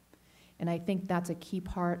other. And I think that's a key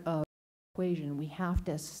part of the equation. We have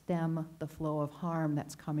to stem the flow of harm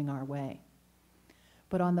that's coming our way.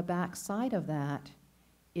 But on the back side of that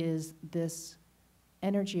is this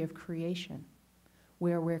energy of creation,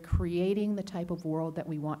 where we're creating the type of world that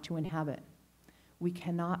we want to inhabit. We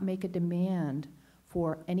cannot make a demand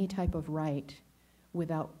for any type of right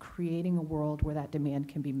without creating a world where that demand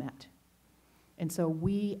can be met. And so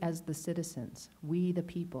we as the citizens, we the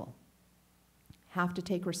people, have to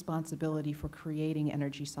take responsibility for creating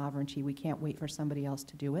energy sovereignty. We can't wait for somebody else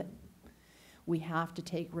to do it. We have to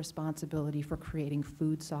take responsibility for creating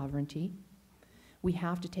food sovereignty. We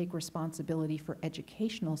have to take responsibility for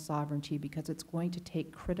educational sovereignty because it's going to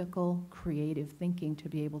take critical, creative thinking to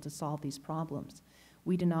be able to solve these problems.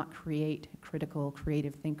 We do not create critical,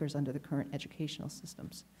 creative thinkers under the current educational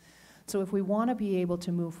systems. So if we want to be able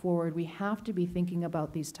to move forward, we have to be thinking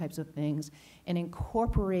about these types of things and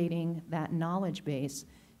incorporating that knowledge base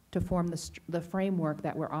to form the framework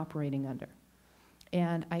that we're operating under.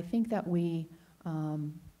 And I think that we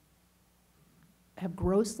have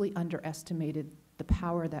grossly underestimated the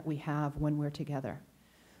power that we have when we're together.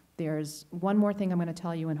 There's one more thing I'm going to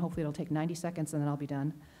tell you, and hopefully it'll take 90 seconds and then I'll be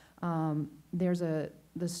done. There's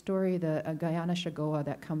the story, a Guyana Shagoa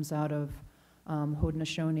that comes out of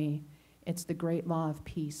Haudenosaunee. It's the great law of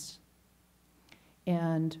peace.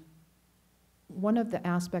 And one of the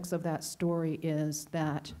aspects of that story is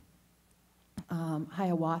that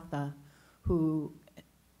Hiawatha, who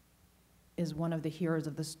is one of the heroes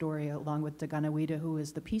of the story, along with Daganawida, who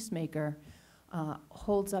is the peacemaker,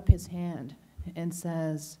 holds up his hand and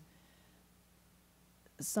says,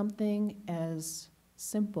 something as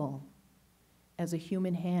simple as a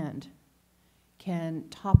human hand can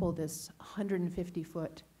topple this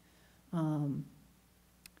 150-foot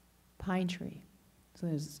pine tree. So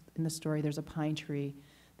in the story, there's a pine tree.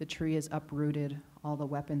 The tree is uprooted. All the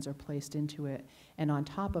weapons are placed into it. And on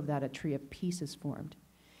top of that, a tree of peace is formed.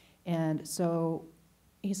 And so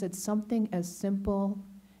he said, something as simple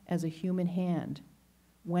as a human hand,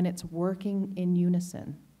 when it's working in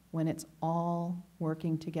unison, when it's all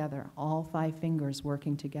working together, all 5 fingers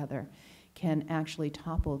working together, can actually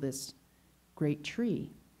topple this great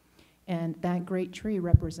tree. And that great tree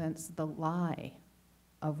represents the lie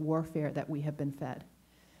of warfare that we have been fed.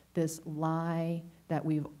 This lie that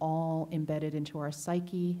we've all embedded into our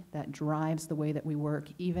psyche that drives the way that we work.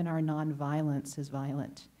 Even our nonviolence is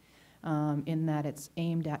violent, in that it's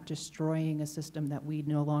aimed at destroying a system that we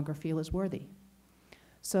no longer feel is worthy.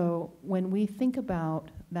 So when we think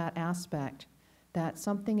about that aspect, that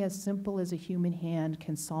something as simple as a human hand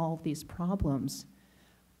can solve these problems,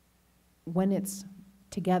 when it's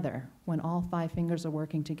together, when all 5 fingers are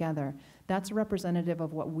working together, that's representative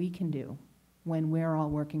of what we can do when we're all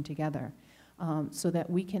working together, so that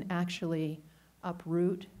we can actually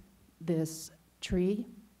uproot this tree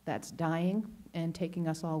that's dying and taking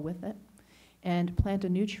us all with it, and plant a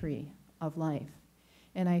new tree of life.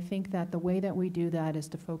 And I think that the way that we do that is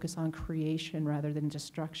to focus on creation rather than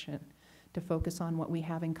destruction, to focus on what we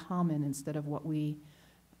have in common instead of what we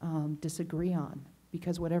disagree on,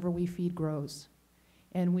 because whatever we feed grows.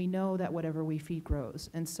 And we know that whatever we feed grows.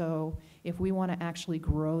 And so if we want to actually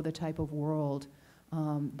grow the type of world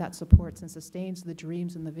that supports and sustains the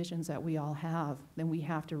dreams and the visions that we all have, then we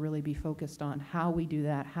have to really be focused on how we do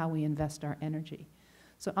that, how we invest our energy.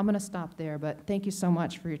 So I'm going to stop there, but thank you so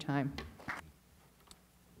much for your time.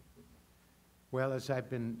 Well, as I've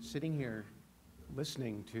been sitting here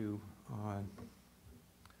listening to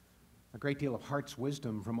a great deal of heart's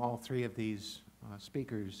wisdom from all 3 of these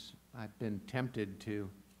speakers, I've been tempted to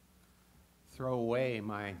throw away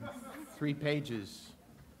my 3 pages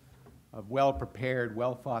of well-prepared,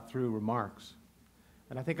 well-thought-through remarks.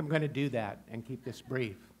 And I think I'm going to do that and keep this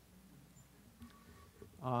brief.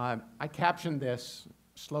 I captioned this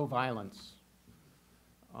slow violence,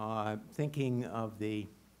 thinking of the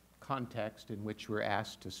context in which we're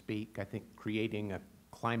asked to speak. I think creating a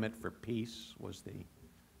climate for peace was the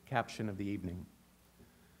caption of the evening.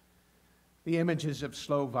 The images of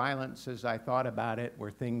slow violence, as I thought about it,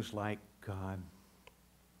 were things like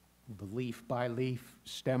the leaf by leaf,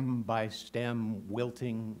 stem by stem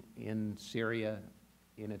wilting in Syria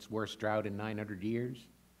in its worst drought in 900 years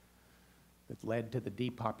that led to the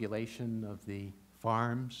depopulation of the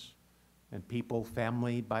farms and people,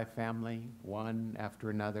 family by family, one after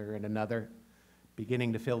another and another,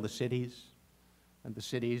 beginning to fill the cities, and the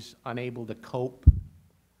cities unable to cope,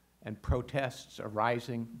 and protests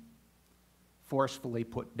arising, forcefully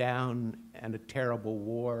put down, and a terrible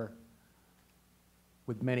war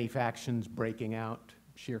with many factions breaking out,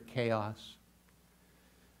 sheer chaos.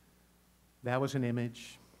 That was an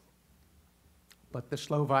image. But the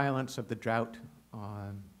slow violence of the drought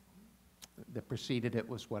that preceded it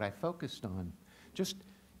was what I focused on. Just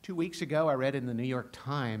 2 weeks ago, I read in the New York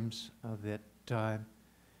Times that the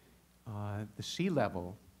sea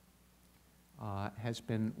level has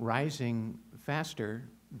been rising faster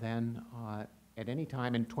than at any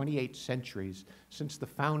time in 28 centuries since the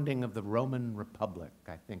founding of the Roman Republic,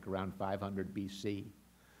 I think around 500 BC.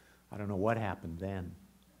 I don't know what happened then.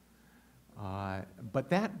 But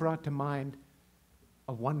that brought to mind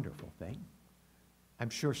a wonderful thing. I'm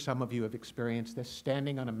sure some of you have experienced this,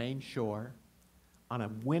 standing on a Maine shore on a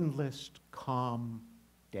windless, calm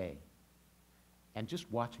day, and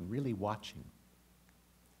just watching, really watching,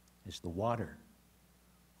 as the water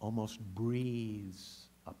almost breathes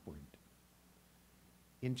upward.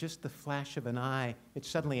 In just the flash of an eye, it's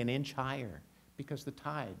suddenly an inch higher because the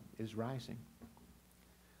tide is rising.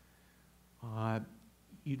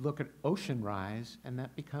 You look at ocean rise, and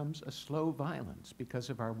that becomes a slow violence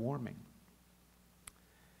because of our warming.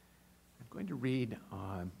 I'm going to read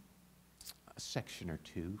a section or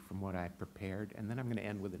two from what I prepared, and then I'm going to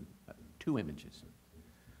end with two images.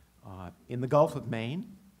 In the Gulf of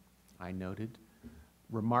Maine, I noted,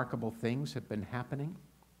 remarkable things have been happening.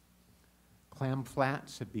 Clam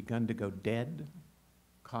flats have begun to go dead.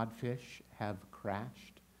 Codfish have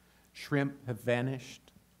crashed. Shrimp have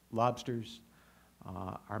vanished. Lobsters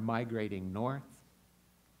are migrating north.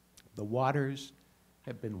 The waters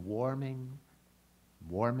have been warming,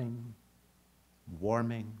 warming,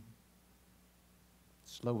 warming.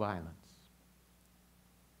 Slow violence.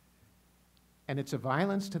 And it's a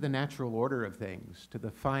violence to the natural order of things, to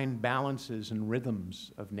the fine balances and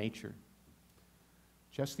rhythms of nature.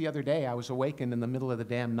 Just the other day, I was awakened in the middle of the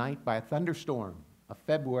damn night by a thunderstorm, a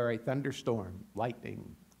February thunderstorm,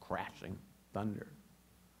 lightning, crashing thunder.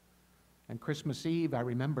 And Christmas Eve, I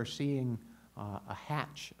remember seeing a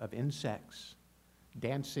hatch of insects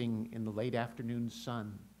dancing in the late afternoon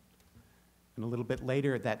sun. And a little bit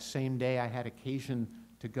later that same day, I had occasion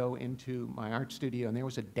to go into my art studio, and there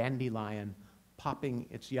was a dandelion popping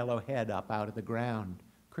its yellow head up out of the ground.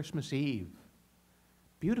 Christmas Eve.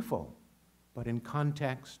 Beautiful, but in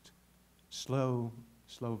context, slow,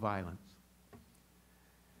 slow violence.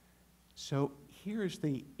 So here's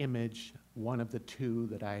the image, one of the two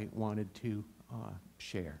that I wanted to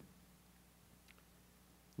share.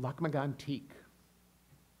 Lac-Mégantic.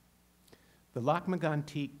 The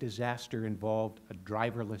Lac-Mégantic disaster involved a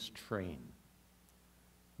driverless train.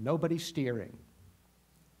 Nobody steering,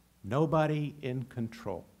 nobody in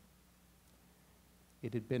control.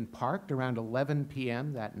 It had been parked around 11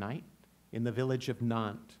 p.m. that night in the village of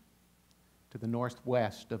Nantes, to the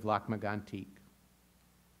northwest of Lac-Mégantic.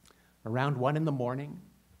 Around 1 in the morning,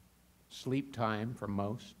 sleep time for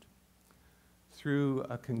most, through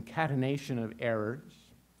a concatenation of errors,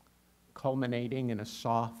 culminating in a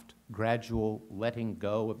soft, gradual letting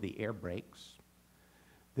go of the air brakes,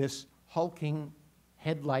 this hulking,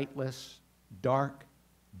 headlightless, dark,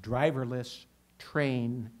 driverless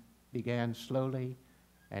train began slowly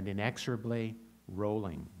and inexorably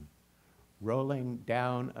rolling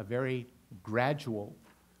down a very gradual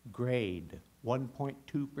grade,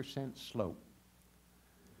 1.2% slope.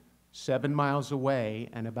 7 miles away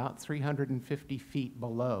and about 350 feet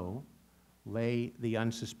below lay the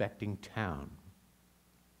unsuspecting town.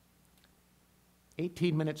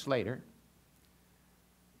 18 minutes later,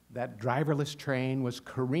 that driverless train was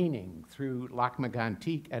careening through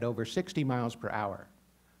Lac-Mégantic at over 60 miles per hour,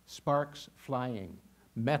 sparks flying,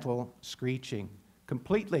 metal screeching,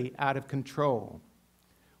 completely out of control.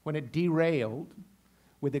 When it derailed,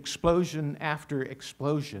 with explosion after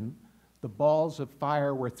explosion, the balls of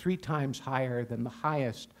fire were 3 times higher than the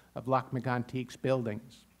highest of Lac-Mégantic's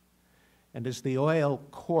buildings. And as the oil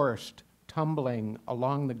coursed, tumbling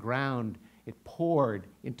along the ground It poured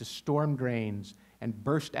into storm drains and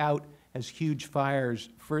burst out as huge fires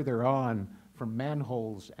further on from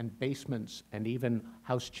manholes and basements and even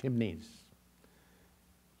house chimneys.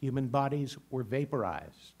 Human bodies were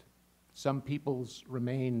vaporized. Some people's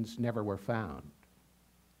remains never were found.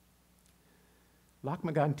 Lac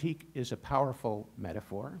Mégantic is a powerful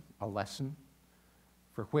metaphor, a lesson,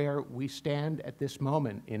 for where we stand at this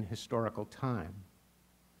moment in historical time.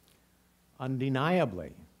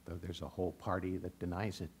 Undeniably, though there's a whole party that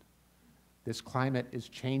denies it, this climate is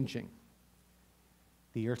changing.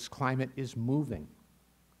 The Earth's climate is moving.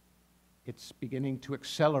 It's beginning to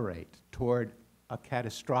accelerate toward a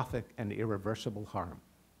catastrophic and irreversible harm.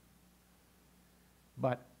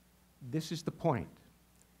 But this is the point.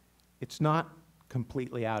 It's not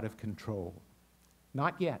completely out of control.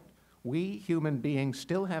 Not yet. We human beings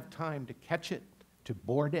still have time to catch it, to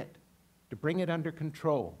board it, to bring it under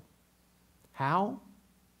control. How?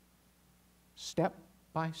 Step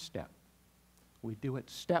by step. We do it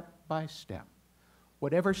step by step.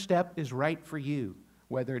 Whatever step is right for you,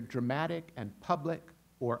 whether dramatic and public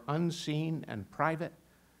or unseen and private,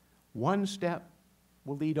 one step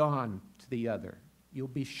will lead on to the other. You'll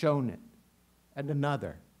be shown it, and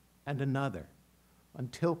another,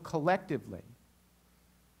 until collectively,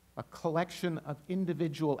 a collection of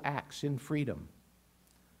individual acts in freedom,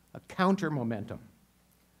 a counter-momentum,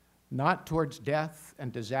 not towards death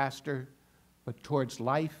and disaster, but towards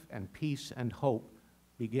life and peace and hope,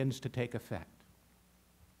 begins to take effect.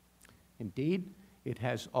 Indeed, it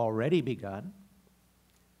has already begun,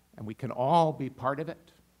 and we can all be part of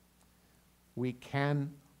it. We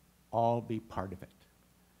can all be part of it.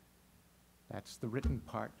 That's the written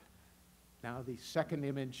part. Now the second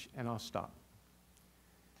image, and I'll stop.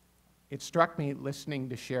 It struck me listening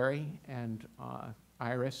to Sherry and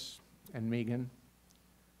Iris and Megan,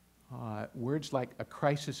 words like a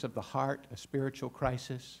crisis of the heart, a spiritual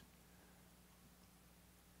crisis.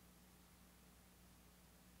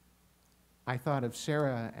 I thought of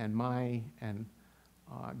Sarah and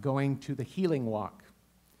going to the healing walk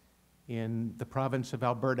in the province of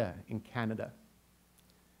Alberta in Canada.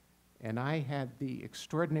 And I had the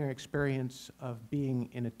extraordinary experience of being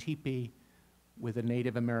in a teepee with a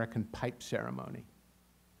Native American pipe ceremony.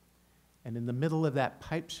 And in the middle of that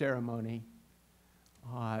pipe ceremony,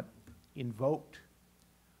 invoked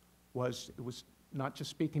was not just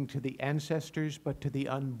speaking to the ancestors, but to the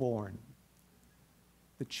unborn,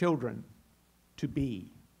 the children to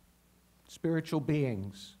be, spiritual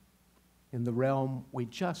beings in the realm we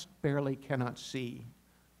just barely cannot see,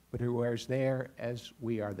 but who are as there as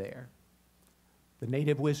we are there. The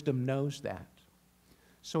native wisdom knows that.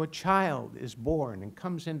 So a child is born and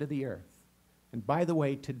comes into the earth. And by the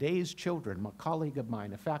way, today's children, a colleague of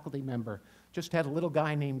mine, a faculty member, just had a little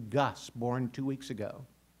guy named Gus born 2 weeks ago.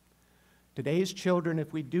 Today's children,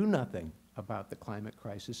 if we do nothing about the climate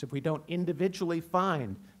crisis, if we don't individually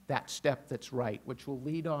find that step that's right, which will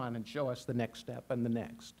lead on and show us the next step and the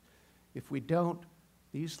next, if we don't,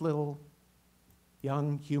 these little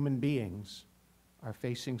young human beings are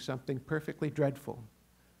facing something perfectly dreadful,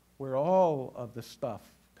 where all of the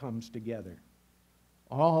stuff comes together.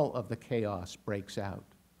 All of the chaos breaks out,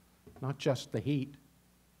 not just the heat,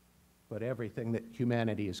 but everything that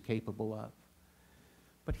humanity is capable of.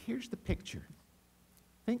 But here's the picture.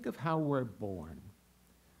 Think of how we're born.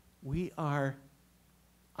 We are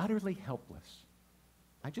utterly helpless.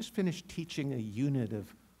 I just finished teaching a unit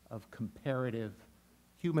of comparative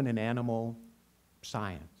human and animal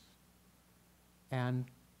science. And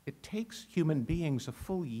it takes human beings a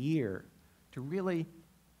full year to really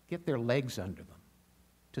get their legs under them,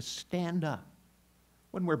 to stand up.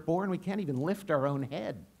 When we're born, we can't even lift our own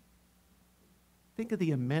head. Think of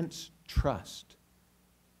the immense trust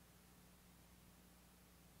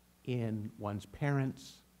in one's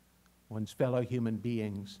parents, one's fellow human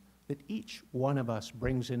beings, that each one of us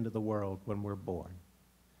brings into the world when we're born.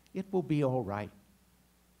 It will be all right.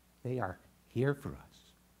 They are here for us.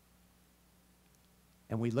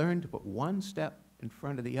 And we learn to put one step in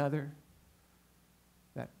front of the other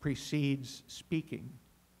that precedes speaking.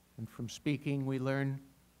 And from speaking, we learn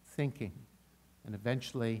thinking. And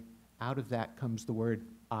eventually, out of that comes the word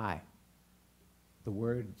I, the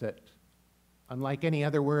word that, unlike any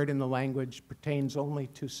other word in the language, pertains only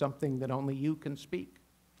to something that only you can speak.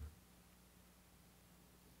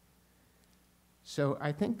 So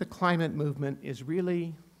I think the climate movement is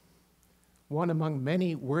really one among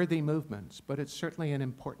many worthy movements, but it's certainly an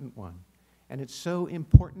important one. And it's so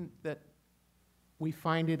important that we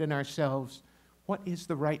find it in ourselves. What is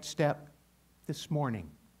the right step this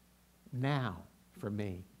morning, now, for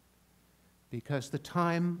me? Because the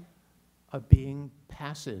time of being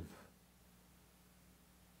passive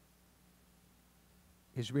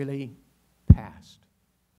is really past.